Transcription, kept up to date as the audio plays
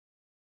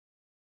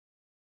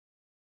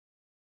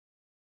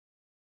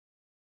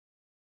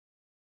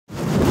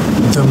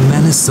a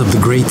menace of the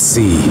Great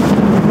Sea.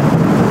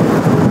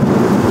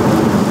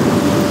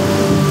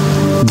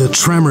 The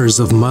tremors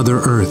of Mother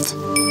Earth.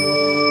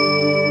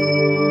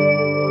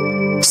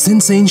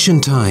 Since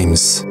ancient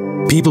times,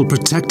 people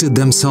protected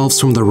themselves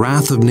from the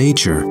wrath of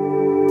nature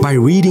by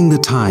reading the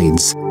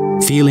tides,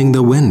 feeling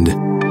the wind,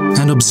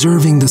 and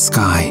observing the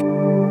sky.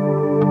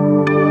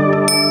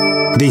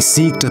 They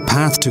seeked a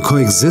path to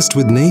coexist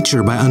with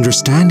nature by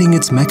understanding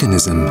its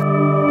mechanism.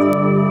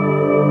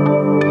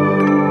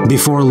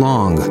 Before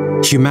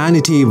long,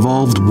 humanity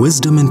evolved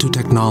wisdom into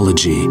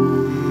technology.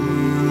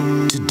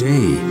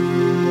 Today,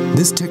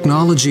 this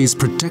technology is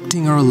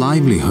protecting our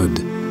livelihood.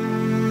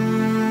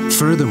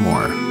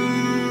 Furthermore,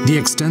 the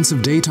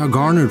extensive data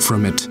garnered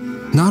from it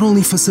not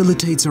only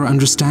facilitates our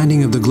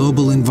understanding of the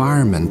global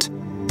environment,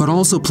 but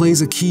also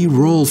plays a key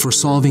role for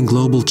solving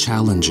global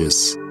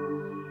challenges.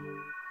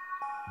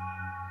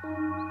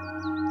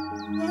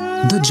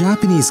 The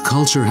Japanese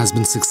culture has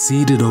been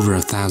succeeded over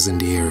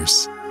 1,000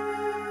 years.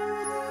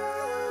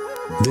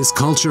 This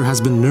culture has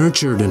been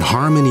nurtured in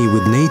harmony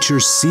with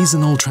nature's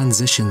seasonal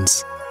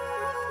transitions.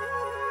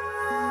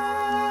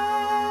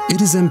 It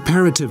is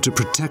imperative to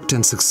protect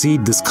and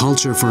succeed this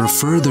culture for a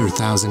further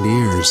 1,000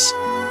 years.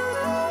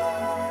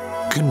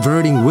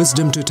 Converting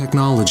wisdom to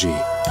technology,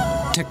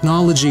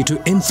 technology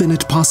to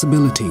infinite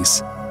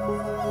possibilities.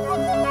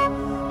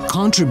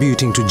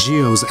 Contributing to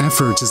GEO's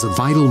efforts is a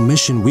vital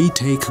mission we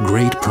take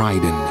great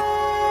pride in.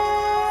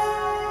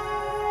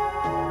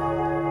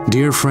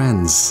 Dear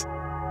friends,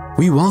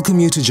 we welcome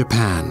you to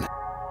Japan,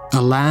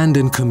 a land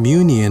in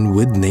communion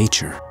with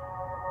nature.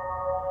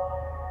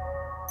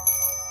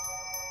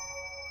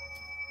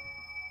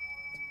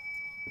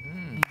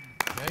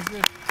 Very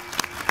good.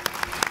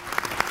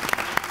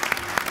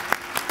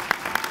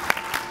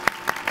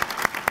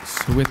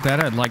 So with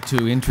that, I'd like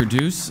to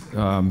introduce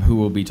who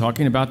will be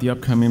talking about the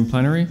upcoming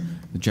plenary,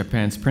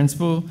 Japan's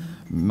principal,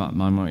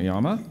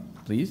 Yoyama,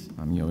 please,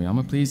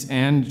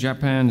 and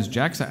Japan's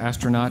JAXA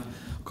astronaut,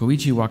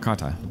 Koichi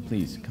Wakata.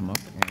 Please come up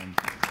and...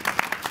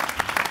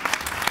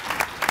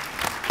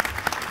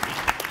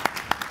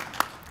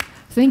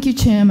 Thank you,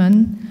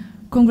 Chairman.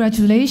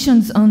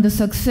 Congratulations on the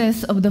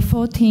success of the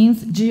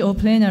 14th GEO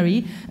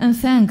plenary, and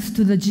thanks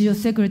to the GEO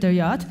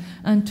Secretariat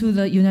and to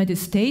the United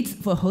States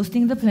for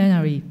hosting the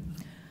plenary.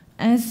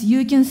 As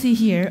you can see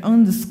here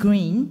on the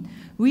screen,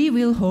 we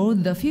will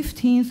hold the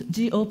 15th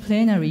GEO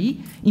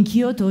plenary in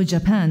Kyoto,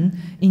 Japan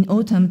in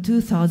autumn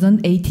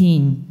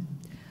 2018.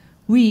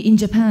 We in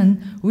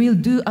Japan will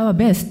do our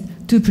best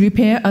to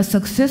prepare a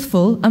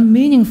successful and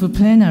meaningful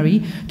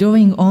plenary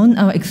drawing on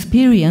our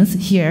experience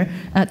here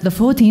at the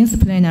 14th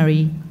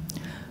plenary.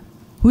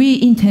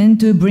 We intend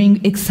to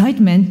bring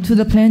excitement to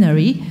the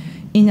plenary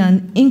in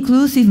an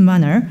inclusive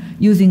manner,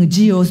 using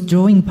GEO's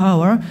drawing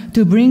power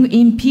to bring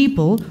in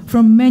people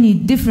from many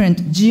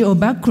different GEO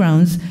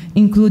backgrounds,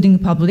 including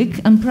public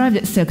and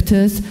private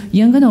sectors,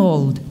 young and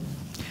old.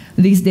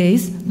 These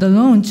days, the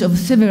launch of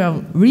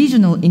several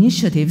regional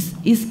initiatives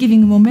is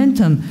giving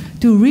momentum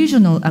to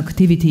regional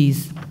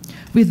activities.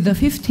 With the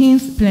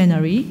 15th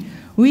plenary,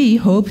 we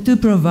hope to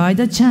provide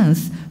a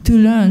chance to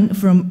learn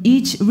from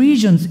each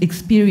region's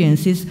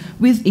experiences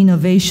with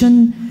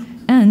innovation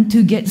and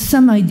to get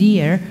some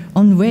idea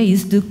on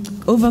ways to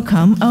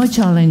overcome our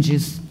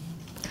challenges.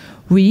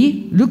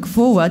 We look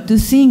forward to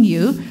seeing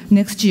you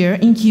next year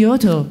in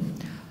Kyoto.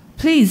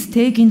 Please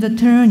take in the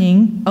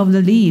turning of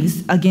the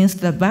leaves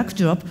against the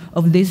backdrop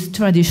of this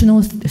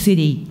traditional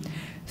city.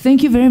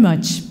 Thank you very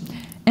much.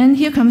 And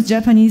here comes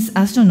Japanese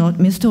astronaut,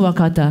 Mr.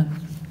 Wakata.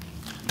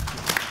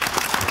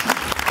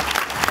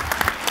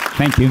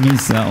 Thank you,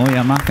 Ms.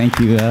 Oyama. Thank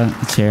you,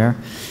 Chair.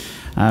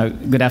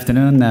 Good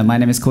afternoon. My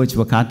name is Koichi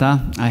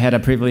Wakata. I had a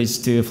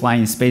privilege to fly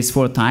in space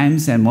 4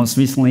 times, and most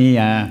recently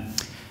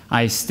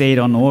I stayed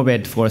on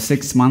orbit for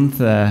 6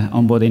 months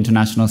on board the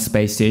International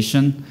Space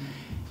Station.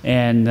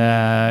 And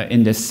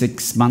in this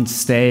 6-month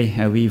stay,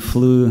 we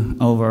flew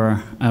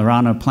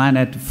around our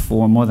planet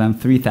for more than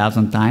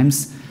 3,000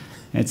 times.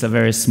 It's a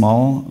very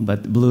small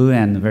but blue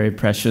and very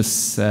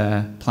precious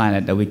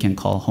planet that we can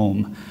call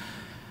home.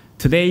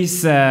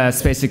 Today's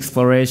space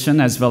exploration,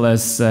 as well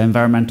as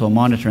environmental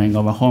monitoring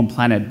of our home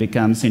planet,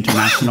 becomes an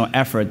international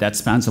effort that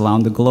spans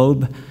around the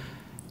globe.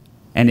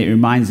 And it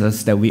reminds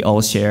us that we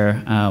all share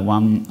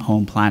one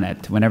home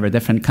planet. Whenever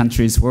different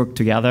countries work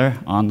together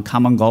on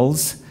common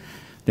goals,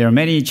 there are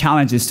many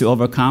challenges to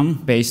overcome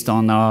based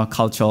on our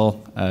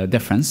cultural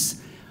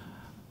difference.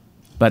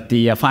 But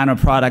the final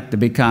product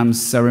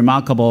becomes a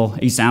remarkable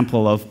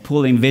example of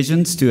pooling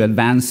visions to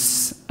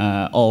advance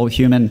all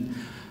human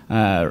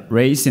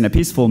race in a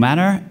peaceful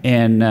manner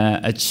and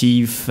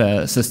achieve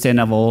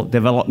sustainable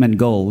development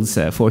goals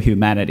for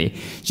humanity.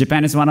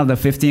 Japan is one of the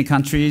 15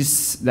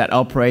 countries that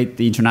operate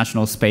the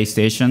International Space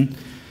Station.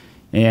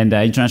 And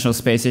the International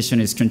Space Station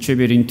is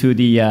contributing to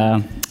the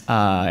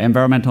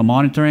environmental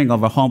monitoring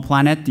of our home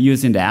planet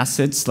using the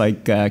assets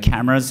like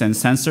cameras and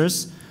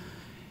sensors.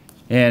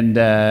 And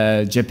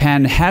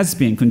Japan has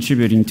been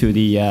contributing to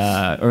the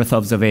Earth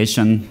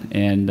observation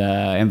and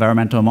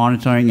environmental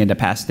monitoring in the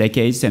past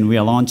decades, and we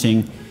are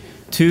launching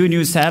two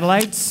new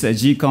satellites,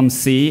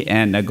 GEO-C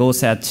and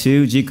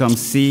GOSAT-2.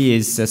 GEO-C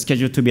is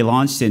scheduled to be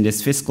launched in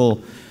this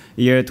fiscal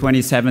year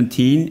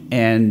 2017,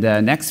 and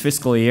next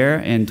fiscal year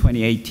in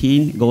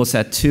 2018,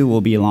 GOSAT-2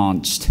 will be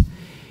launched.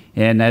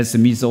 And as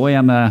Ms.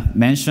 Oyama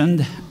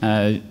mentioned,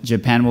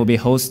 Japan will be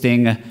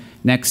hosting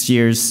next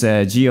year's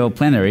GEO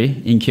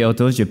plenary in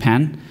Kyoto,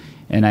 Japan.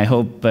 And I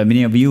hope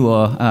many of you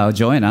will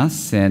join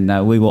us,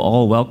 and we will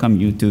all welcome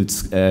you to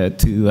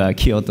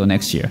Kyoto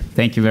next year.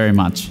 Thank you very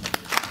much.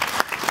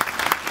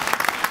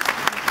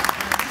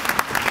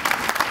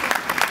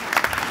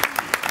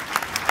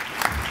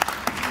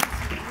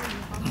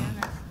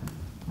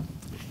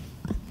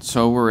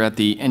 So we're at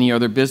the any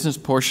other business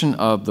portion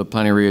of the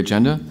plenary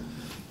agenda.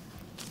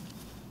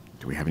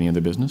 Do we have any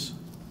other business?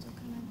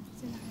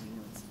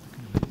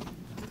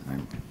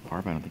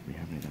 Barb, I don't think we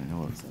have anything I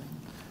know of.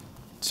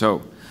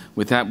 So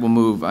with that, we'll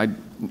move.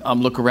 I'll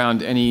look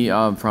around any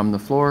from the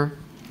floor.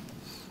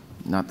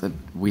 Not that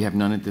we have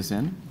none at this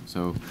end.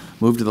 So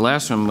move to the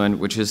last one,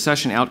 which is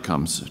session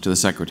outcomes to the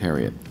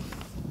Secretariat.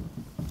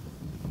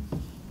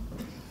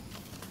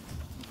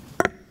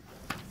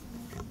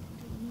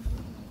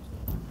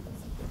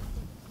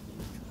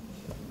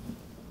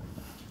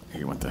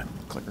 You want the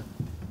clicker?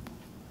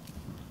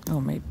 Oh,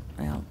 maybe.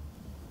 Well,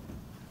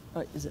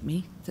 is it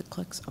me that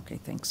clicks? Okay,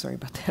 thanks. Sorry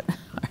about that.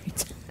 All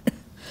right.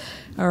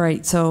 All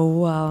right.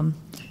 So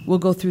we'll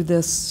go through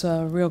this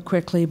real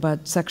quickly,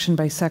 but section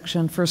by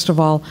section. First of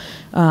all,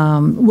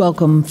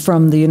 welcome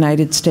from the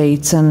United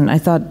States, and I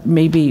thought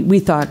we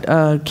thought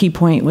a key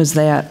point was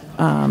that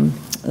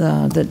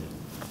that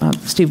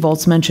Steve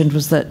Volz mentioned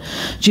was that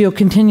GEO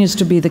continues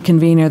to be the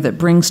convener that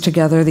brings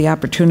together the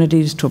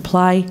opportunities to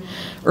apply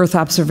Earth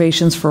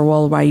observations for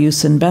worldwide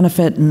use and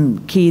benefit,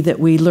 and key that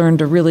we learn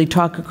to really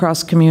talk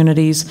across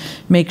communities,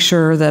 make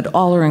sure that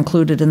all are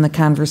included in the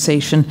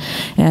conversation.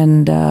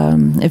 And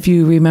if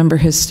you remember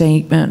his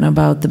statement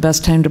about the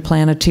best time to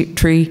plant a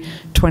tree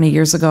 20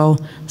 years ago,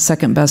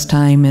 second best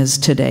time is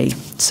today.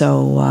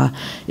 So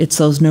it's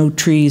those no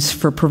trees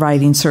for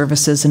providing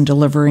services and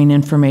delivering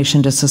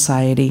information to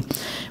society.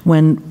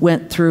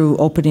 Went through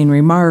opening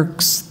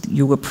remarks,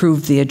 you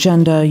approved the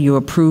agenda, you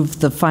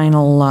approved the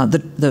final,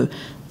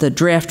 the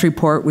draft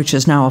report, which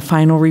is now a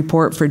final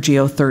report for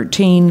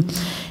GEO-XIII.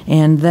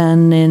 And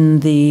then in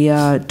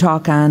the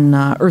talk on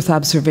Earth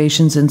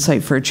observations,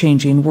 insight for a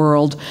changing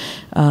world,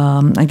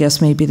 I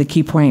guess maybe the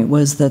key point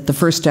was that the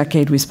first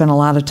decade we spent a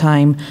lot of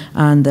time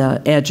on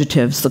the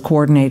adjectives, the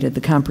coordinated,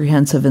 the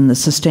comprehensive, and the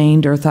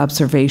sustained Earth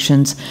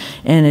observations.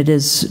 And it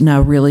is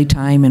now really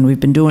time, and we've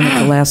been doing it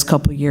the last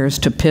couple of years,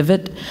 to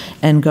pivot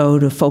and go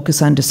to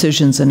focus on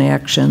decisions and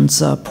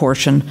actions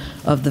portion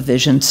of the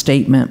vision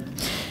statement.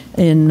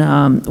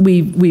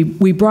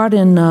 We brought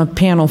in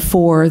panel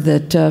 4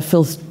 that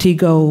Phil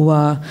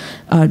Tigo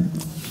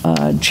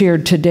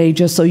chaired today,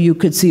 just so you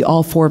could see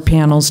all 4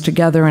 panels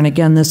together. And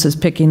again, this is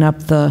picking up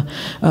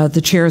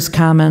the chair's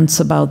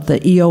comments about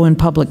the EO and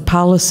public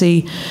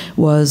policy,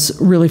 was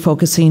really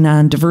focusing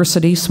on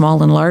diversity.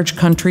 Small and large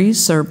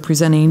countries are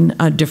presenting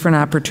different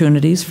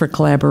opportunities for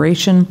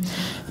collaboration.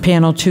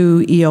 Panel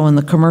 2, EO in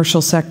the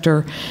commercial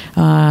sector,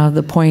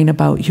 the point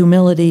about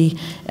humility,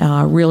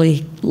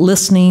 really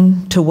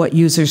listening to what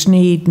users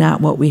need,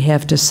 not what we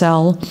have to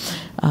sell,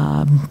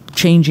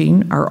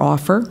 changing our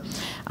offer.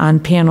 On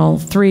panel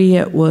 3,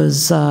 it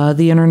was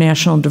the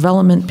International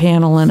Development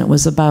Panel, and it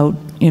was about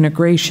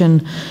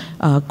integration.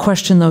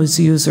 Question those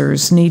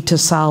users, need to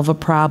solve a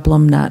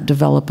problem, not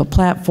develop a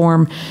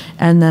platform.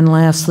 And then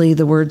lastly,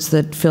 the words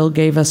that Phil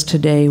gave us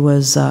today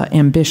was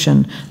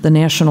ambition. The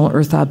national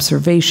Earth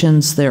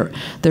observations, there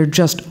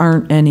just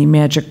aren't any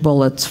magic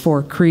bullets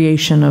for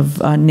creation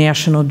of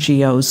national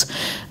GEOs.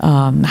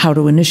 How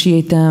to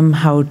initiate them,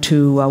 how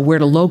to, where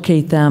to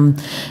locate them,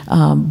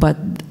 but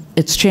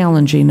it's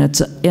challenging,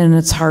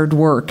 it's hard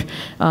work,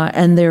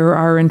 and there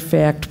are in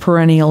fact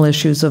perennial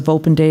issues of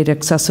open data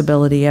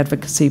accessibility,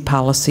 advocacy,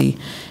 policy,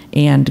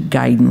 and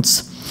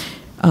guidance.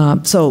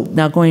 So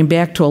now going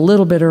back to a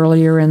little bit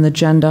earlier in the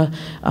agenda,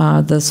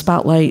 the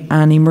spotlight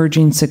on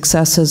emerging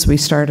successes. We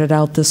started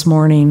out this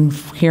morning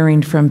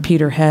hearing from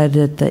Peter Head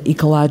at the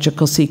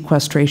Ecological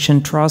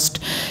Sequestration Trust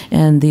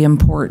and the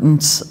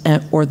importance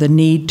or the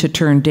need to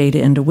turn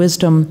data into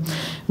wisdom.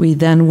 We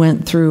then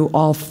went through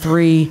all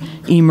 3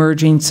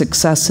 emerging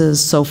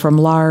successes, so from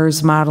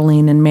LARS,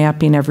 modeling and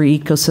mapping every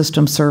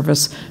ecosystem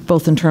service,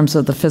 both in terms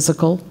of the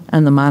physical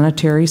and the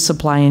monetary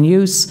supply and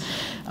use.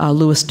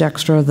 Louis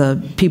Dextra,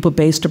 the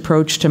people-based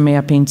approach to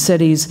mapping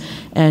cities,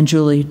 and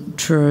Julie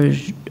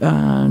Trajan,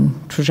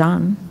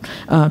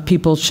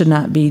 people should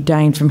not be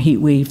dying from heat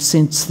waves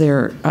since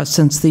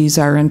these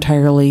are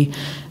entirely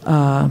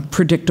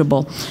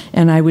predictable.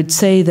 And I would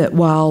say that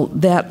while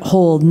that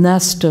whole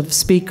nest of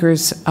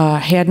speakers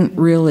hadn't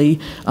really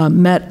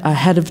met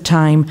ahead of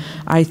time,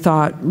 I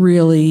thought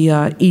really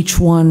each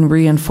one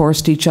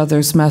reinforced each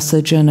other's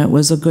message, and it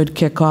was a good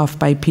kickoff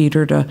by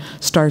Peter to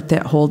start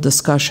that whole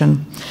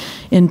discussion.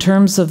 In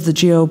terms of the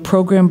GEO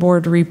Program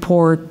Board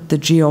report, the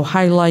GEO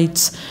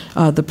highlights,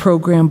 the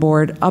Program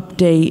Board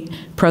update,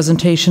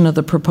 presentation of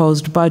the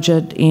proposed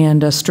budget,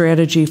 and a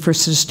strategy for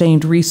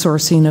sustained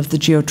resourcing of the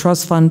GEO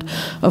Trust Fund.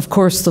 Of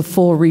course, the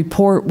full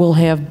report will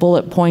have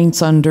bullet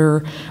points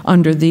under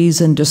these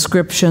and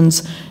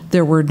descriptions.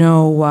 There were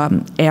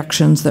no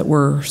actions that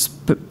were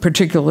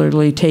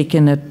particularly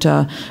taken at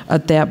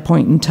that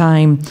point in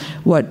time.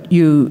 What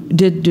you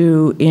did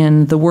do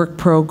in the work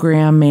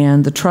program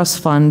and the trust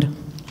fund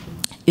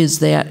is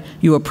that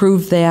you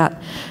approved that.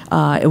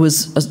 It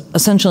was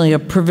essentially a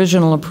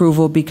provisional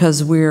approval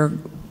because we're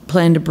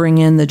plan to bring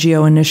in the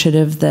GEO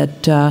initiative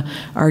that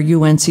our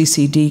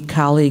UNCCD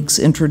colleagues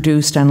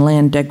introduced on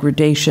land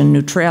degradation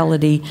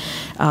neutrality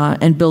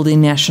and building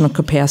national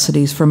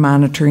capacities for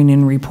monitoring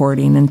and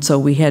reporting. And so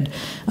we had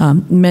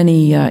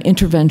many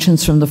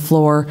interventions from the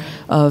floor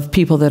of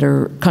people that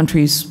are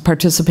countries,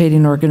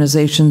 participating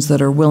organizations that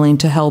are willing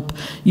to help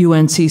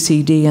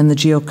UNCCD and the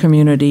GEO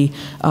community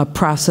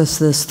process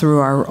this through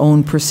our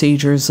own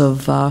procedures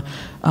of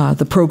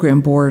the program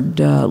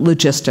board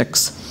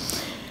logistics.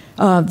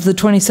 The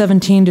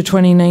 2017 to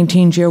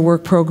 2019 GEO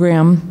Work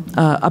Program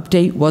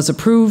update was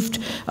approved.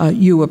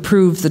 You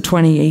approved the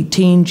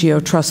 2018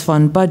 GEO Trust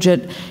Fund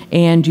budget,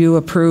 and you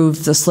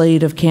approved the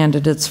slate of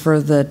candidates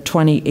for the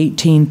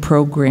 2018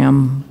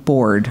 Program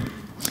Board.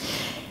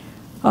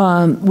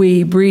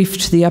 We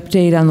briefed the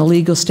update on the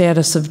legal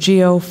status of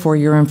GEO for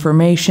your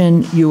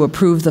information. You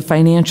approved the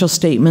financial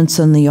statements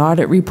and the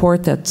audit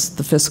report. That's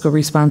the fiscal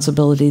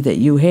responsibility that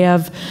you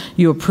have.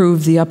 You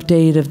approved the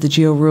update of the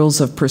GEO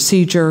rules of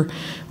procedure.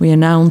 We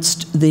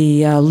announced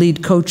the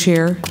lead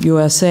co-chair,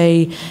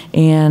 USA,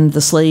 and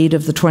the slate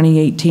of the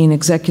 2018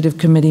 Executive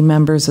Committee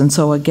members. And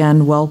so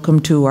again,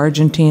 welcome to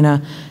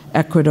Argentina,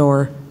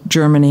 Ecuador,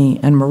 Germany,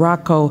 and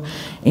Morocco,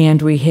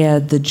 and we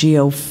had the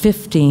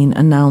GEO-XV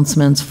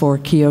announcements for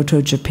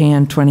Kyoto,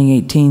 Japan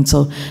 2018.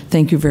 So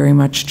thank you very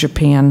much,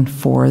 Japan,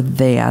 for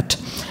that.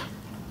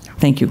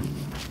 Thank you.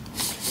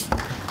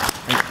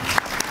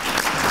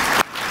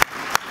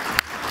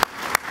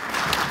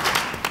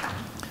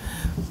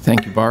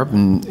 Thank you, Barb.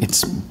 And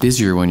it's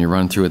busier when you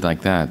run through it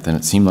like that than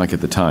it seemed like at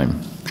the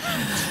time.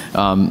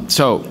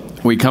 So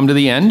we come to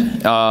the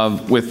end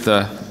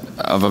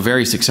of a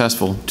very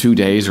successful 2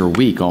 days or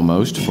week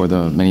almost for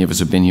many of us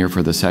who've been here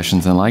for the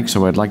sessions and like.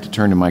 So I'd like to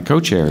turn to my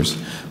co-chairs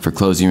for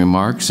closing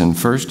remarks. And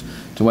first,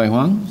 to Wei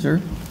Huang,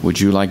 sir,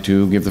 would you like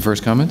to give the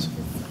first comments?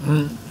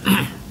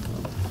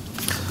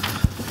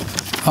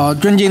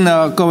 尊敬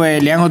的各位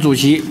联合主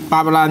席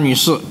芭芭拉女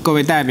士、各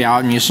位代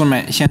表、女士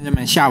们、先生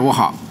们，下午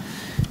好。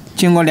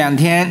经过2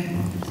天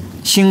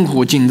辛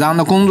苦紧张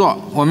的工作，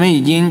我们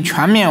已经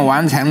全面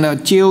完成了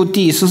GEO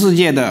第14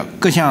届的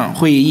各项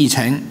会议议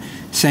程。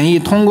 审议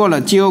通过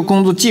了 GEO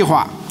工作计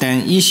划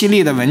等一系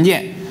列的文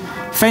件，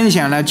分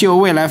享了 GEO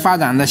未来发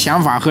展的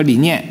想法和理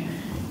念，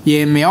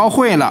也描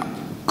绘了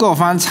各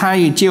方参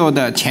与 GEO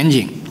的前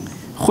景。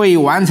会议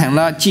完成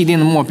了既定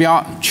的目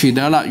标，取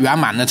得了圆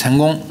满的成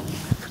功。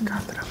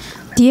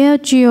 Dear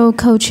GEO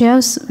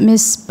co-chairs,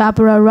 Ms.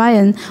 Barbara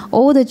Ryan,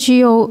 all the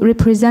GEO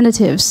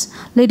representatives,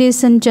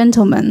 ladies and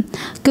gentlemen,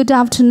 good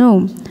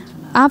afternoon.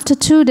 After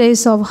 2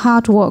 days of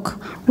hard work,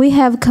 we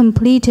have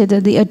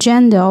completed the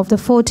agenda of the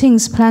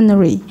 14th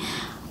plenary.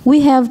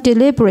 We have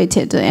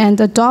deliberated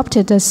and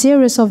adopted a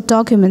series of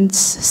documents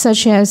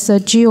such as the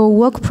GEO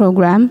Work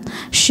Program,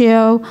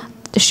 shared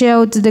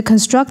the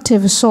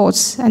constructive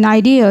thoughts and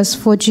ideas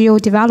for GEO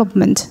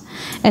development,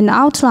 and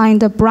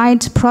outlined a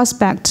bright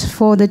prospect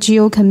for the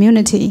GEO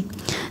community.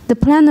 The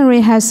plenary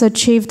has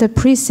achieved the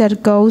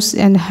preset goals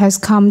and has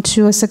come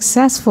to a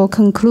successful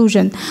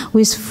conclusion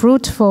with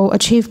fruitful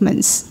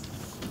achievements.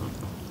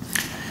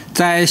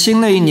 在新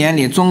的一年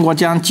里，中国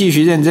将继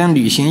续认真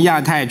履行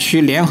亚太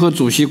区联合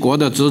主席国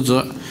的职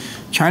责，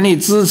全力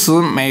支持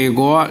美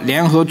国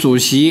联合主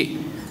席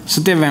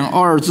史蒂芬·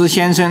奥尔兹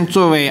先生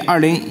作为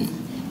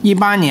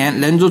2018年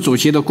轮值主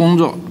席的工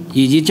作，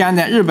以及将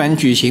在日本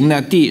举行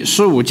的第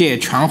15届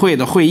全会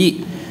的会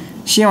议。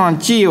希望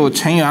GEO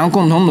成员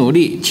共同努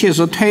力，切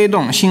实推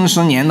动新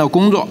10年的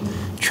工作，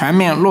全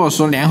面落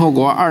实联合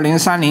国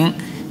2030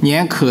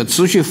年可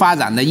持续发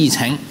展的议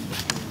程。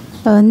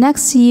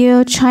 Next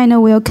year,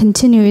 China will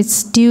continue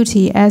its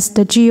duty as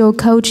the GEO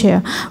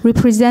co-chair,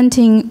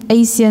 representing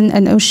ASEAN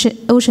and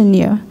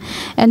Oceania,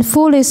 and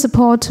fully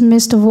support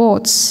Mr.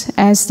 Watts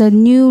as the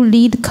new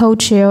lead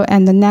co-chair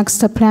and the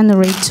next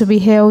plenary to be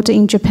held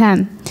in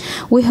Japan.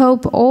 We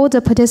hope all the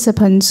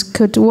participants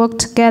could work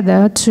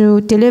together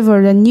to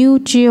deliver the new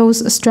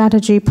GEO's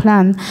strategy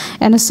plan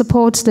and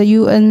support the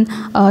UN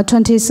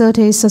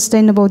 2030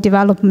 Sustainable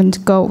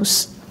Development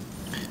Goals.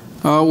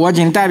 我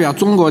仅代表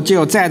中国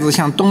GEO再次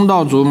向东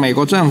道主美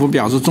国政府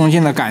表示衷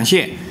心的感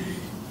谢，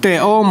对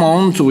欧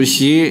盟主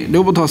席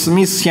刘伯特·史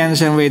密斯先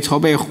生为筹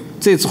备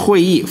这次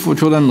会议付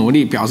出的努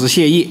力表示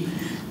谢意，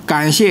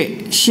感谢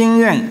新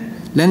任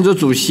轮值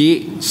主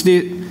席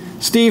史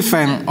蒂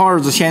芬·奥尔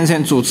兹先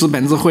生主持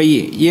本次会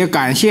议，也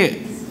感谢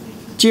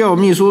GEO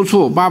秘书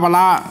处芭芭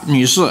拉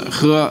女士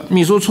和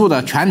秘书处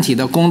的全体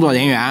的工作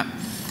人员。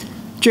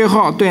最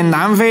后，对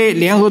南非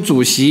联合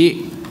主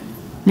席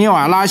米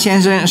瓦拉先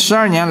生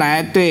12年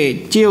来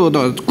对 GEO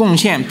的贡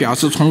献表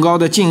示崇高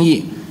的敬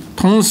意，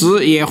同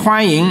时也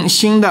欢迎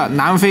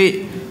南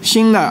非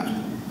新的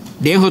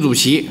联合主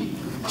席。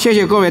谢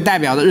谢各位代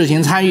表的热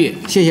情参与，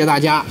谢谢大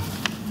家。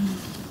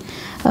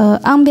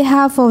On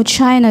behalf of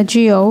China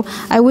GEO,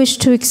 I wish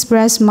to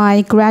express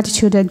my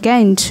gratitude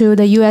again to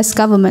the U.S.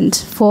 government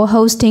for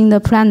hosting the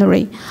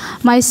plenary.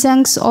 My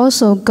thanks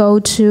also go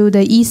to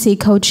the EC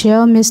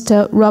co-chair,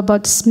 Mr.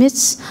 Robert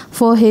Smith,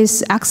 for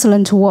his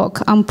excellent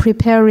work on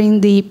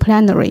preparing the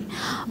plenary.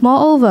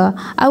 Moreover,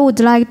 I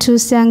would like to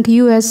thank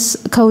U.S.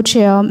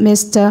 co-chair,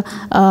 Mr.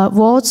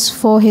 Waltz,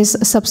 for his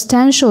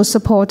substantial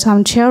support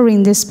on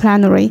chairing this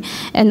plenary,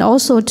 and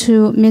also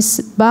to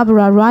Ms.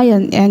 Barbara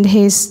Ryan and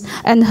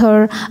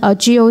her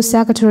GEO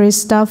Secretary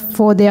staff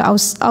for their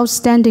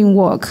outstanding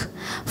work.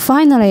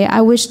 Finally, I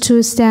wish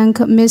to thank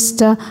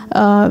Mr.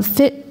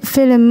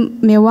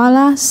 Philip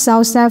Mewala,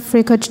 South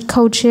Africa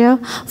co-chair,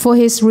 for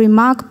his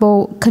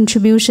remarkable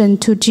contribution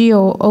to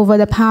GEO over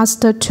the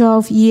past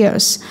 12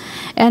 years.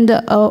 And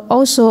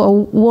also a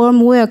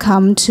warm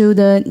welcome to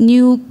the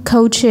new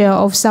co-chair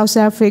of South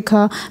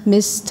Africa,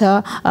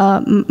 Mr.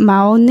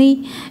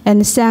 Maoni,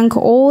 and thank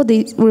all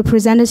the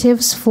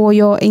representatives for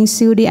your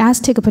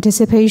enthusiastic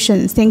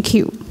participation. Thank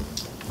you.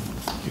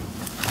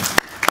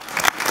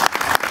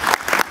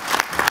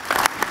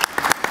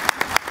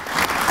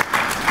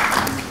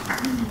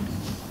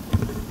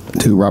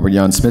 To Robert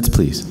Jan Smits,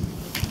 please.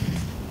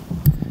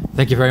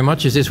 Thank you very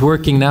much. Is this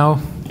working now?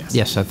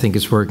 Yes, I think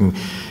it's working.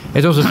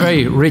 It was a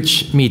very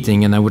rich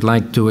meeting, and I would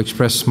like to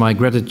express my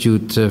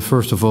gratitude,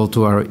 first of all,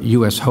 to our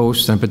U.S.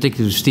 host, and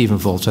particularly to Stephen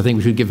Volz. I think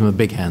we should give him a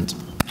big hand.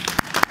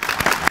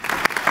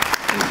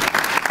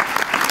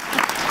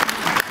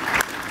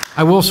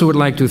 I also would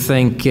like to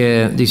thank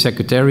the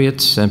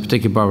Secretariat, and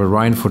particularly Barbara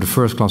Ryan, for the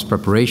first-class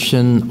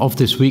preparation of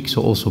this week,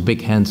 so also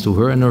big hands to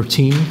her and her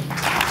team.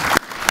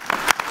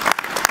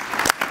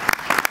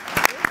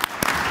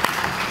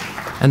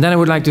 And then I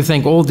would like to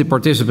thank all the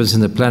participants in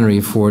the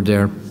plenary for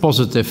their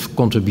positive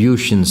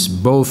contributions,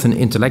 both in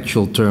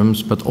intellectual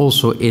terms, but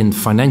also in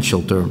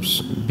financial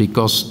terms,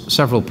 because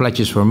several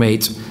pledges were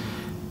made.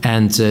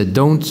 And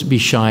don't be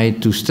shy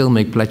to still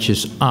make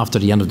pledges after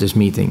the end of this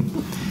meeting.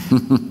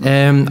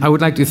 I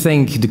would like to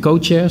thank the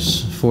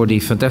co-chairs for the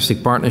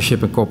fantastic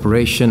partnership and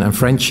cooperation and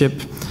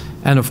friendship.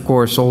 And of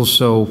course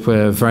also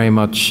very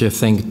much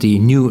thank the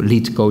new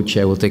lead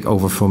co-chair who will take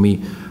over for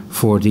me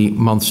for the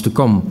months to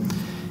come.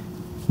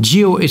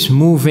 GEO is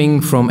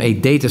moving from a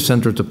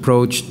data-centered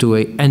approach to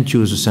an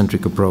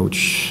end-user-centric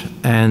approach.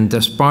 And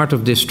as part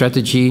of this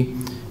strategy,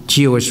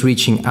 GEO is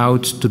reaching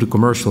out to the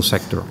commercial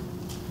sector.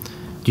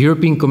 The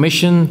European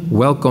Commission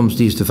welcomes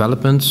these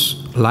developments,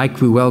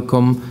 like we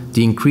welcome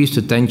the increased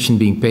attention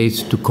being paid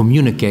to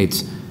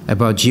communicate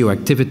about GEO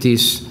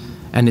activities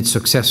and its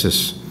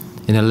successes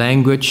in a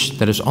language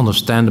that is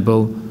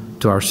understandable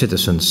to our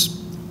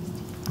citizens.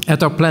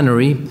 At our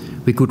plenary,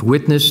 we could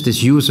witness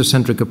this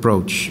user-centric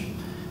approach,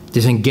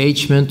 this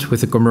engagement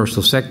with the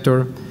commercial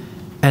sector,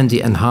 and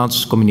the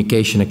enhanced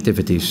communication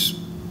activities.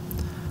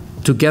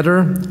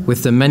 Together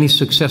with the many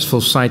successful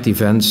side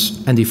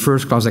events and the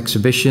first-class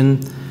exhibition,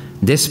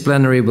 this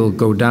plenary will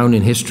go down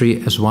in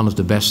history as one of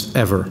the best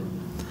ever.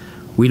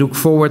 We look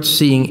forward to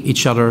seeing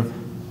each other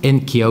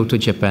in Kyoto,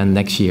 Japan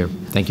next year.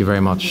 Thank you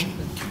very much.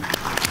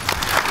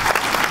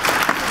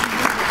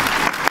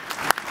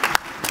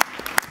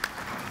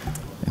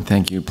 And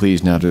thank you.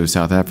 Please now to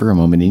South Africa,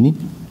 Mominini.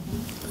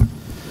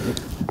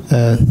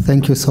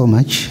 Thank you so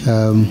much.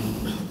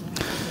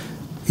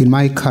 In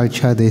my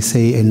culture, they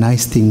say a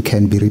nice thing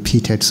can be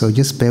repeated, so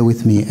just bear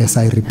with me as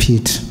I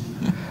repeat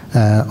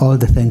all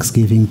the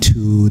thanksgiving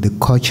to the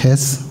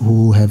co-chairs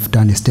who have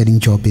done a sterling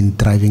job in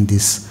driving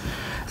this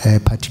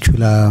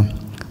particular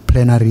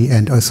plenary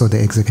and also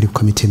the executive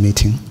committee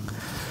meeting.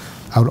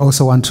 I would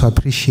also want to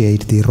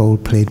appreciate the role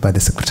played by the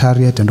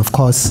Secretariat, and of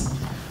course,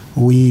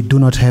 we do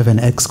not have an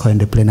EXCO in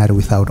the plenary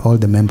without all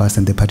the members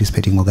and the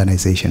participating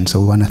organizations. So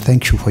we want to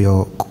thank you for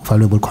your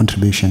valuable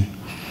contribution.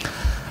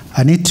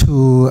 I need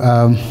to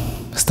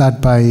start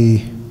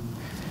by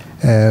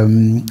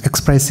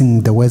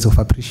expressing the words of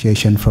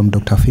appreciation from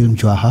Dr. Phil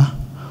Mjwaha,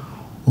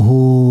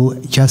 who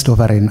just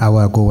over an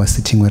hour ago was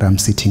sitting where I'm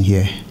sitting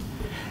here.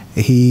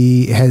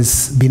 He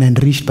has been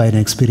enriched by an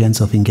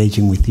experience of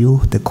engaging with you,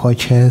 the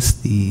co-chairs,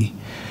 the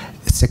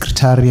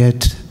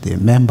Secretariat, the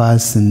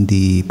members, and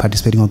the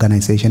participating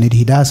organization. And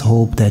he does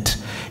hope that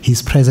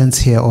his presence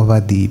here over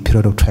the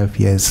period of 12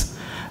 years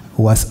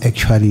was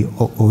actually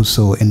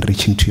also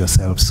enriching to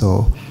yourself.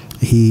 So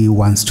he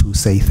wants to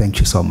say thank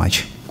you so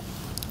much.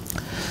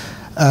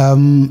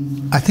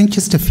 I think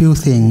just a few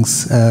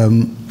things.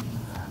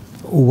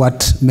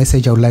 What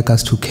message I would like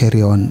us to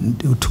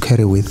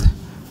carry with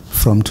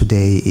from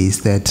today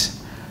is that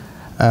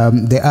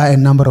there are a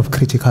number of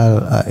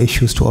critical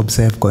issues to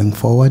observe going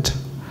forward.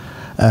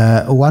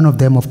 One of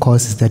them, of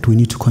course, is that we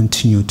need to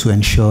continue to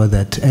ensure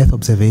that Earth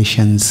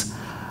observations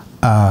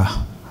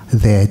are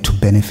there to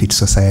benefit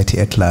society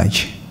at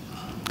large.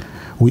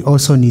 We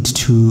also need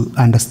to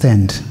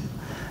understand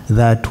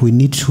that we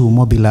need to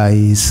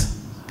mobilize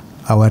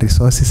our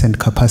resources and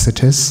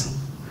capacities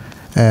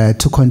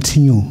to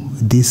continue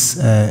this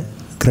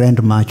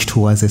grand march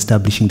towards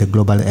establishing the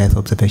global Earth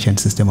observation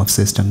system of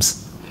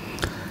systems.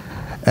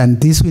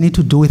 And this we need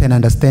to do with an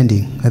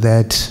understanding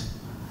that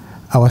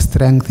our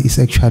strength is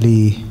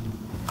actually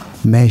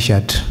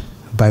measured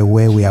by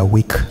where we are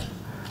weak.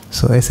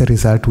 So as a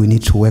result, we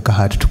need to work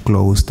hard to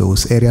close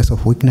those areas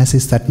of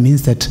weaknesses. That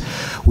means that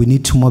we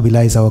need to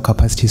mobilize our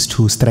capacities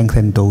to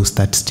strengthen those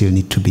that still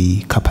need to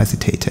be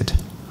capacitated.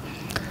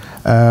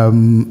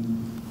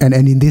 And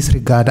in this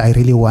regard, I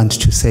really want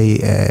to say,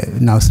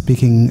 now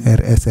speaking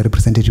as a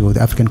representative of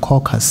the African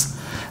Caucus,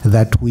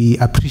 that we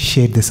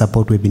appreciate the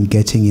support we've been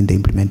getting in the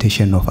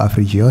implementation of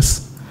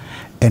AfriGeos,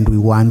 and we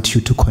want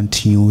you to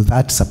continue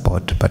that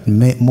support, but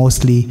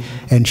mostly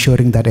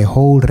ensuring that a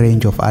whole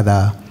range of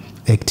other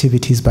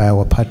activities by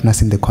our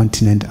partners in the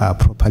continent are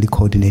properly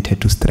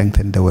coordinated to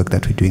strengthen the work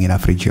that we're doing in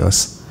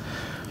AfriGeos.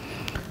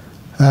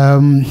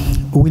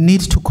 We need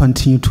to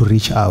continue to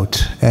reach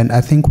out, and I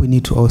think we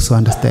need to also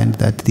understand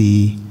that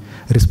the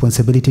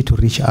responsibility to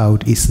reach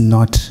out is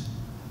not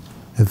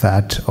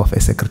that of a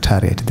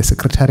secretariat. The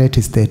secretariat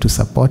is there to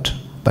support,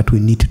 but we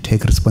need to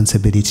take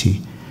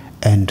responsibility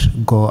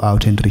and go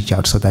out and reach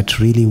out so that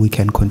really we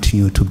can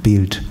continue to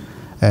build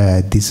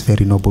this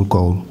very noble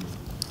goal.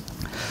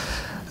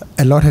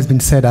 A lot has been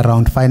said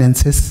around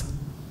finances.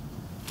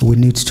 We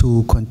need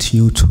to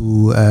continue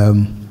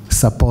to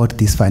support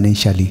this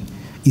financially.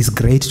 It's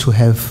great to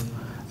have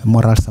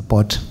moral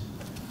support,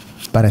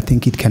 but I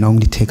think it can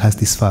only take us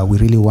this far. We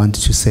really want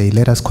to say,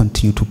 let us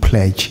continue to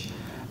pledge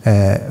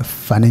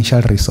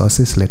financial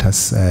resources. Let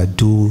us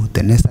do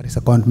the necessary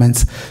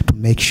secondments to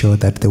make sure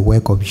that the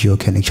work of GEO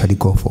can actually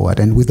go forward.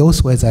 And with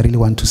those words, I really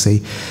want to say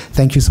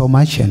thank you so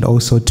much, and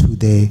also to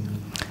the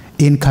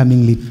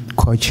incoming lead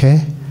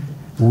co-chair.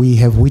 We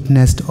have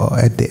witnessed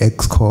at the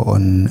EXCO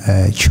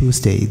on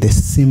Tuesday the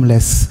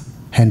seamless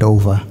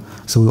handover.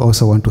 So we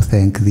also want to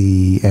thank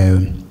the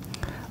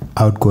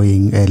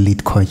outgoing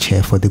lead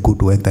co-chair for the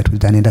good work that we've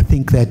done. And I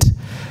think that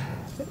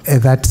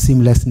that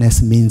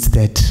seamlessness means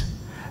that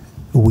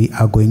we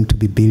are going to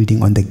be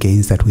building on the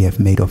gains that we have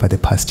made over the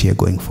past year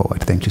going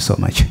forward. Thank you so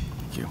much.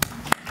 Thank you.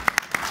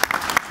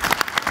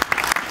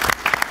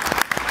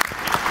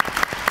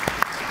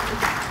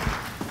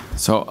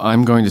 So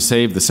I'm going to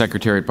save the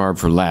Secretariat, Barb,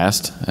 for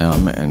last,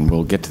 and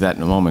we'll get to that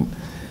in a moment.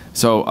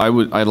 So I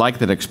like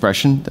that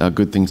expression,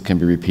 good things can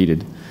be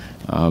repeated.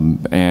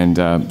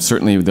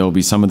 Certainly there will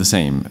be some of the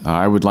same.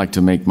 I would like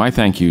to make my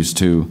thank yous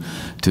to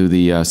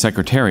the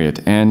Secretariat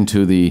and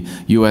to the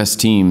U.S.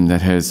 team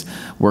that has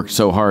worked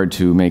so hard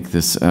to make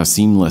this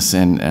seamless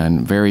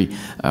and very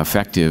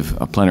effective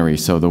plenary.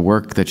 So the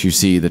work that you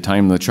see, the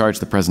time, the charts,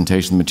 the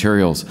presentation, the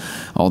materials,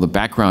 all the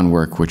background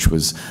work, which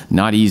was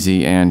not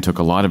easy and took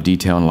a lot of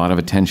detail and a lot of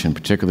attention,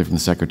 particularly from the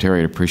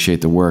Secretariat. I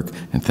appreciate the work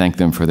and thank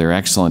them for their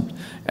excellent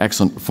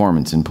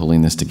performance in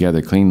pulling this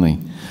together cleanly.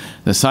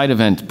 The side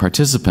event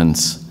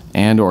participants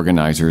and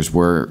organizers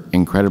were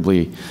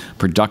incredibly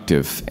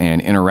productive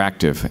and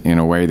interactive in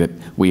a way that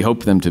we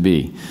hoped them to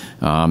be.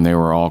 They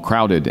were all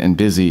crowded and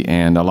busy,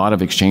 and a lot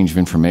of exchange of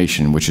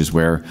information, which is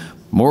where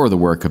more of the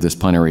work of this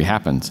plenary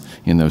happens,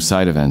 in those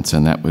side events,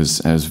 and that was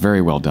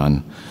very well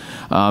done.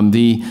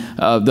 The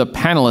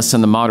panelists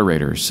and the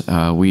moderators.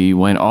 We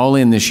went all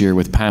in this year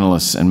with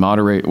panelists and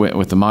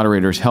with the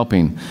moderators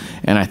helping,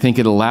 and I think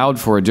it allowed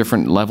for a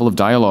different level of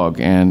dialogue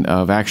and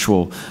of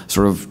actual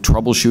sort of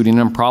troubleshooting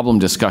and problem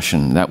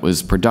discussion that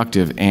was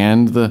productive,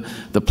 and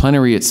the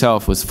plenary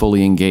itself was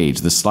fully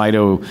engaged. The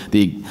Slido,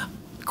 the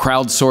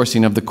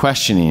crowdsourcing of the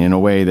questioning in a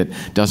way that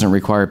doesn't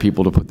require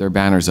people to put their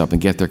banners up and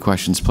get their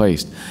questions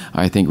placed,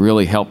 I think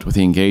really helped with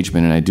the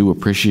engagement, and I do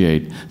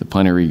appreciate the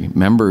plenary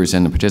members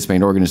and the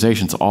participating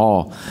organizations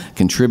all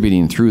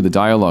contributing through the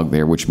dialogue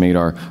there, which made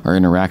our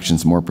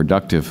interactions more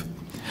productive.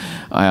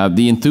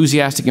 The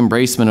enthusiastic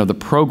embracement of the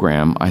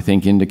program, I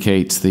think,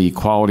 indicates the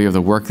quality of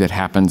the work that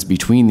happens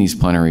between these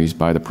plenaries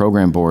by the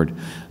program board,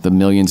 the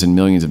millions and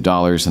millions of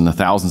dollars and the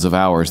thousands of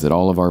hours that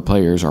all of our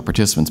players, our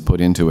participants, put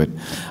into it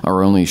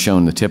are only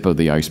shown the tip of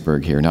the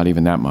iceberg here, not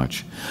even that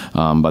much.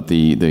 But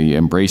the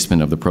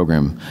embracement of the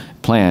program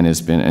plan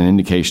has been an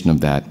indication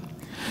of that.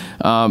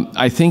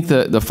 I think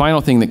the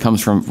final thing that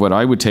comes from what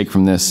I would take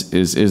from this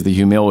is the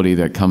humility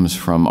that comes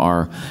from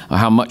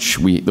how much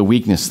the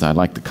weakness, I'd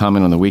like to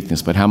comment on the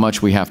weakness, but how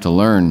much we have to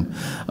learn,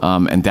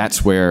 and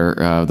that's where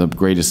the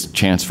greatest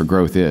chance for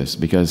growth is,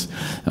 because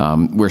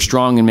we're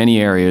strong in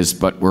many areas,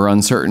 but we're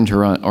uncertain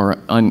or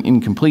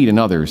incomplete in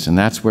others, and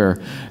that's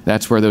where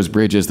those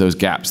bridges, those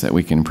gaps that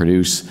we can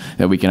produce,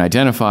 that we can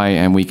identify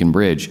and we can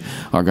bridge,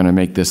 are going to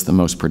make this the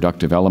most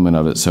productive element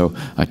of it. So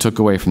I took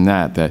away from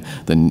that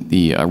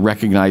the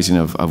recognizing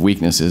of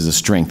weakness is a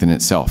strength in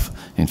itself,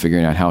 and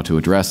figuring out how to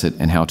address it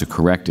and how to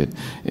correct it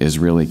is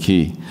really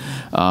key.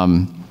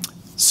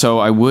 So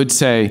I would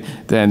say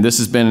that this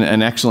has been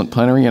an excellent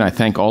plenary, and I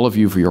thank all of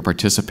you for your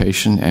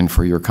participation and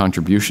for your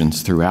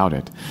contributions throughout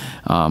it.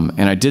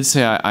 And I did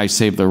say I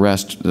saved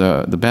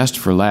the best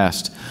for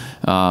last,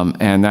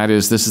 and that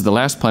is this is the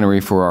last plenary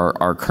for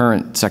our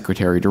current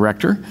Secretary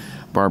Director,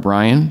 Barb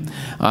Ryan.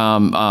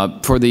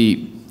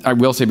 I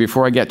will say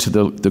before I get to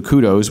the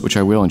kudos, which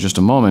I will in just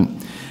a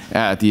moment,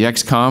 at the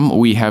XCOM,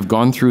 we have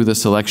gone through the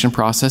selection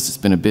process. It's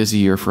been a busy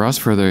year for us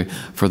for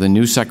the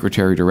new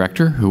Secretary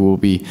Director, who will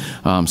be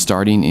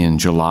starting in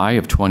July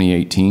of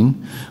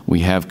 2018. We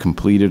have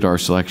completed our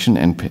selection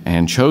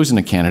and chosen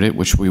a candidate,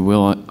 which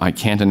I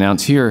can't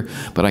announce here,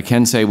 but I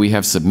can say we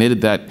have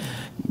submitted that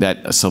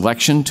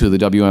selection to the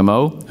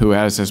WMO, who,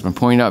 as has been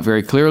pointed out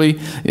very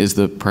clearly, is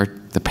the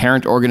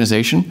parent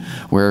organization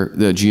where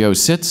the GEO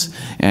sits,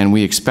 and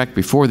we expect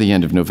before the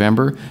end of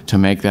November to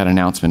make that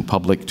announcement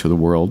public to the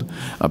world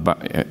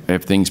about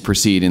if things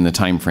proceed in the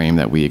time frame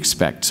that we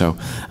expect. So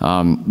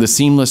the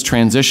seamless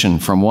transition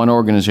from one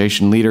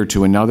organization leader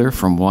to another,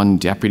 from one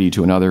deputy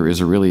to another,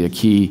 is really a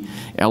key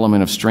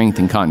element of strength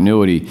and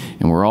continuity,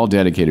 and we're all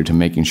dedicated to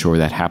making sure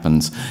that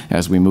happens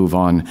as we move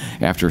on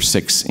after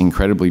 6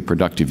 incredibly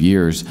productive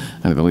years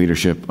under the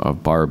leadership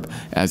of Barb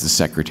as the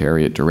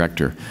Secretariat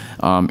Director.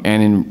 And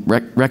in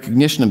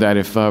recognition of that,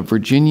 if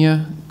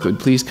Virginia could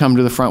please come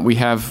to the front, we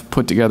have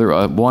put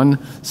together one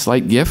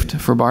slight gift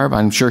for Barb.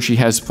 I'm sure she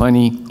has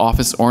plenty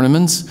office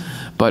ornaments,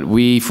 but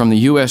we from the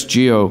US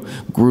GEO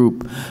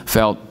group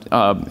felt,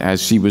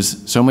 as she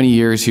was so many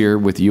years here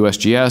with the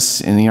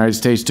USGS in the United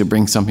States, to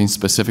bring something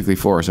specifically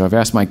for her. So I've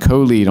asked my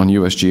co-lead on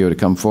US GEO to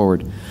come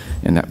forward,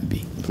 and that would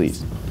be,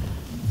 please.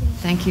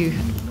 Thank you,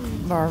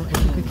 Barb.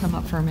 If you could come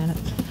up for a minute.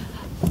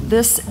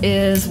 This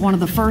is one of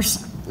the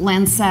first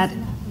Landsat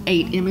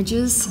 8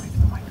 images,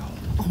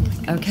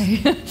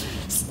 okay,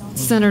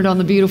 centered on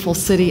the beautiful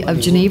city of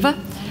Geneva,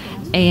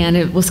 and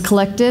it was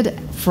collected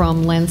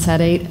from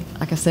Landsat 8,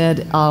 like I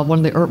said,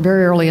 one of the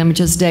very early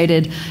images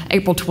dated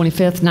April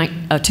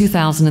 25th,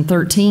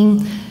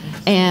 2013,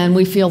 and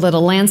we feel that a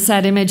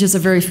Landsat image is a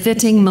very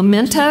fitting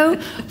memento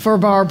for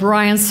Barb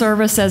Ryan's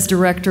service as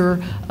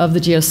Director of the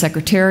GEO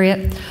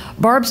Secretariat.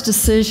 Barb's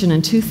decision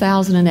in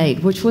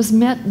 2008, which was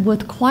met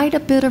with quite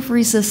a bit of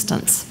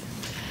resistance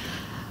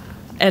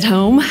at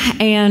home,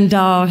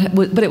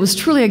 but it was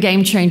truly a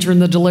game changer in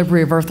the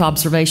delivery of Earth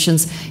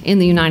observations in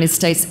the United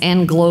States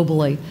and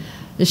globally.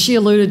 As she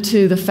alluded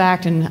to the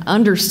fact and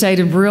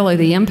understated really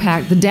the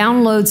impact, the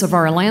downloads of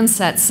our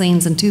Landsat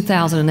scenes in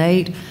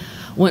 2008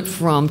 went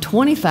from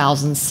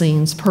 20,000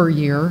 scenes per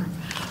year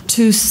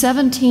to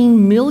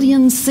 17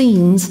 million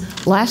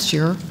scenes last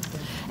year,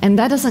 and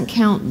that doesn't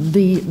count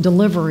the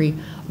delivery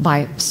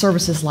by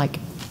services like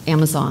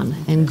Amazon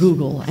and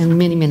Google and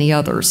many, many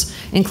others,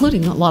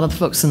 including a lot of the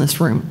folks in this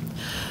room.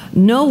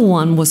 No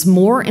one was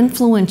more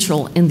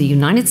influential in the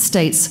United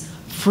States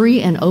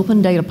free and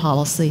open data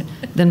policy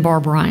than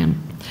Barb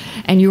Ryan.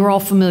 And you're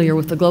all familiar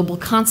with the global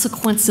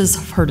consequences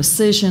of her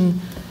decision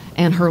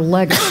and her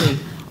legacy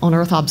on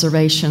Earth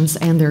observations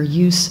and their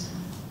use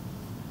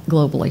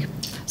globally.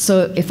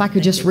 So if I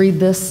could just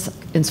read this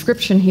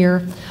inscription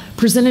here,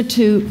 presented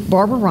to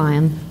Barbara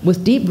Ryan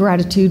with deep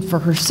gratitude for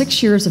her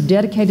 6 years of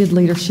dedicated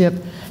leadership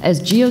as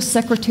GEO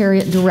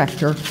Secretariat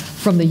Director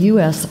from the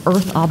U.S.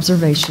 Earth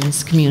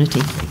Observations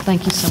community.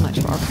 Thank you so much,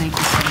 Barbara. Thank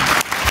you so much.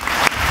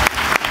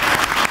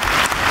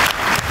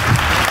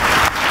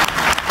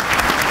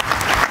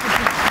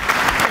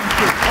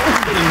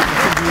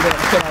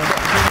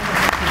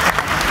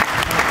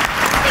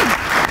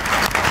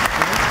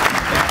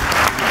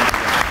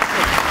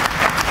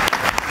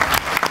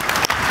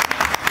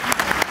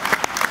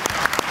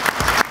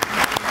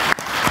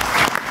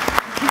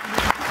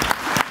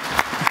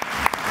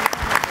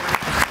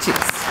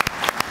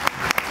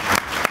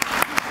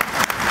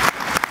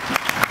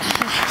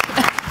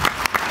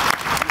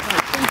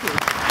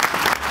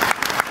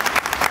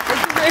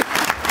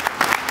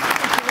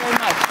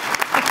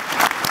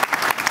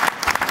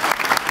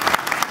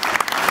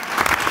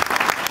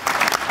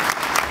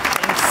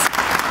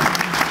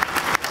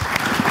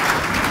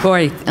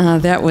 Boy,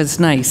 that was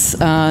nice.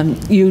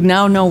 You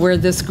now know where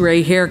this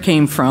gray hair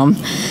came from.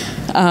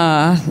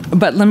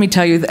 But let me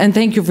tell you, and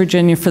thank you,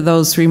 Virginia, for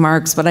those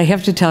remarks, but I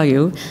have to tell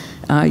you,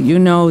 you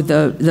know,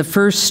 the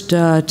first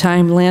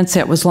time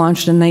Landsat was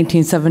launched in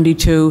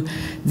 1972,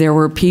 there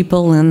were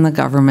people in the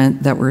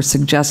government that were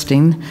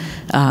suggesting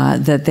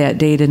that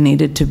data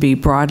needed to be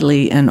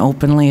broadly and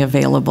openly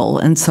available.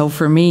 And so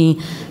for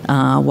me,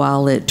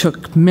 while it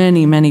took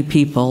many, many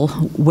people,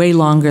 way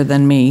longer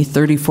than me,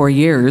 34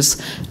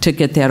 years, to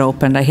get that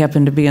opened, I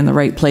happened to be in the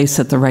right place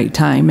at the right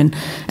time. And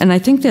I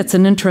think that's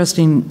an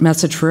interesting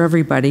message for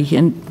everybody.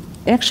 And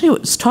actually,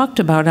 it was talked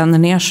about on the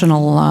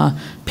national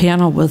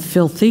panel with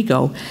Phil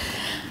Thigo.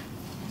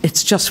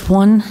 It's just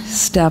one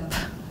step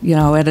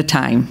at a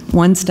time,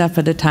 one step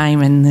at a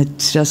time, and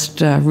it's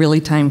just really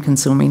time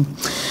consuming.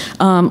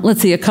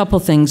 Let's see, a couple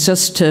things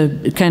just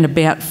to kind of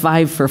bat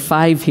 5 for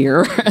 5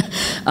 here.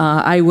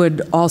 I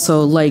would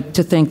also like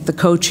to thank the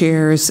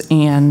co-chairs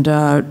and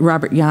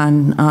Robert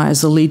Jan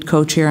as the lead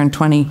co-chair in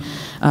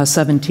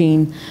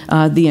 2017,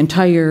 the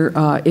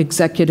entire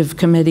executive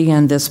committee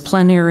and this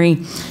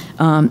plenary.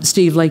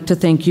 Steve, like to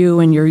thank you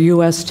and your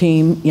U.S.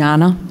 team,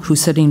 Jana,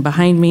 who's sitting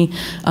behind me,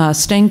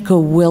 Stanka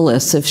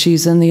Willis, if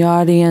she's in the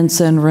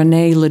audience, and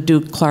Renee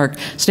Leduc-Clark.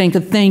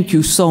 Stanka, thank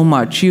you so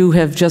much. You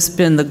have just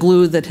been the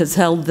glue that has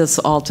held this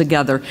all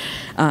together.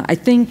 I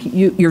think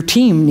your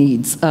team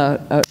needs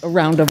a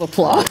round of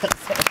applause.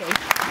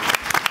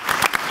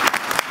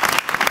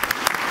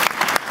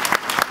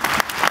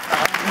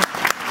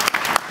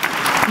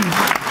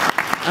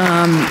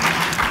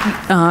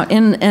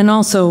 And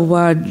also,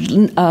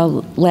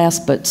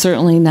 last but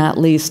certainly not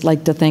least,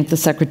 like to thank the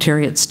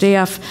Secretariat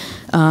staff,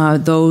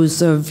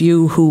 those of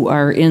you who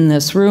are in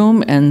this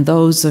room and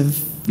those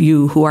of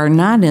you who are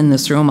not in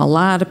this room. A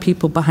lot of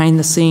people behind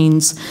the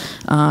scenes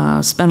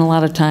spend a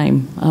lot of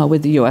time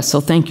with the U.S.,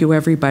 so thank you,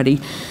 everybody.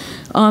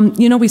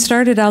 We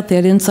started out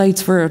that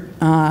Insights for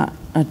a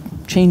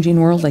Changing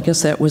World. I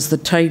guess that was the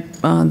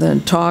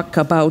talk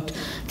about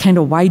kind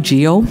of why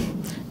GEO.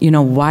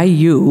 Why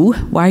you?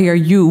 Why are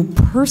you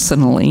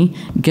personally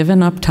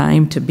giving up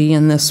time to be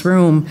in this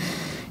room?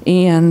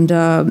 And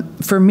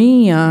for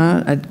me,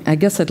 I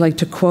guess I'd like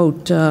to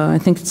quote, I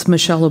think it's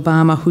Michelle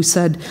Obama, who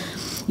said,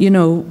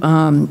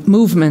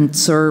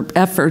 movements or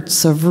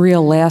efforts of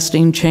real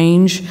lasting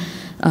change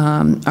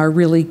are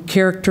really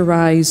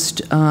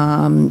characterized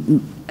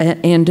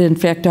and in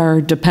fact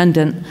are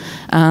dependent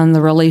on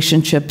the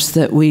relationships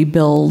that we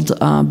build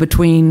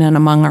between and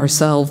among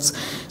ourselves.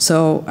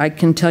 So I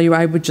can tell you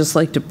I would just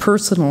like to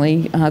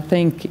personally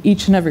thank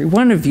each and every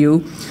one of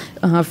you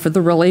for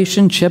the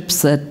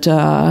relationships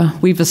that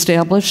we've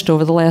established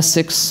over the last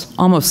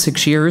almost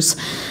 6 years.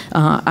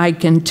 I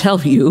can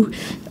tell you,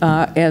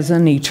 as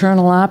an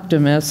eternal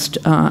optimist,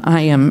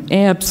 I am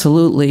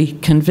absolutely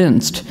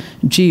convinced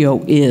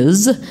GEO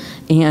is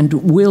and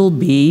will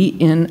be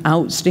in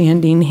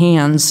outstanding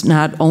hands,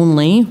 not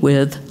only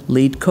with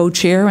lead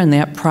co-chair and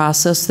that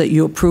process that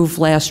you approved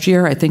last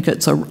year. I think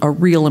it's a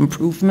real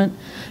improvement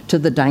to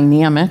the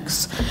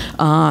dynamics.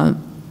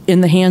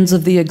 In the hands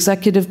of the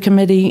executive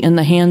committee, in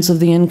the hands of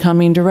the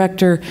incoming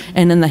director,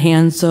 and in the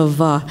hands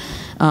of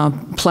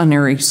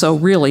plenary. So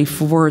really,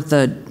 for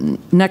the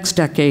next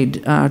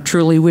decade,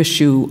 truly wish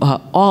you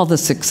all the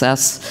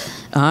success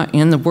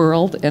in the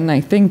world, and I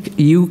think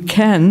you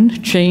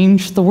can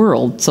change the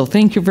world. So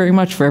thank you very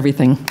much for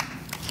everything.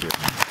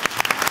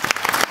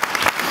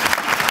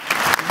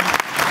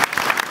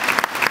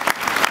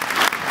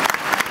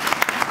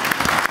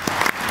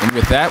 And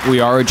with that, we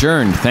are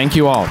adjourned. Thank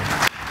you all.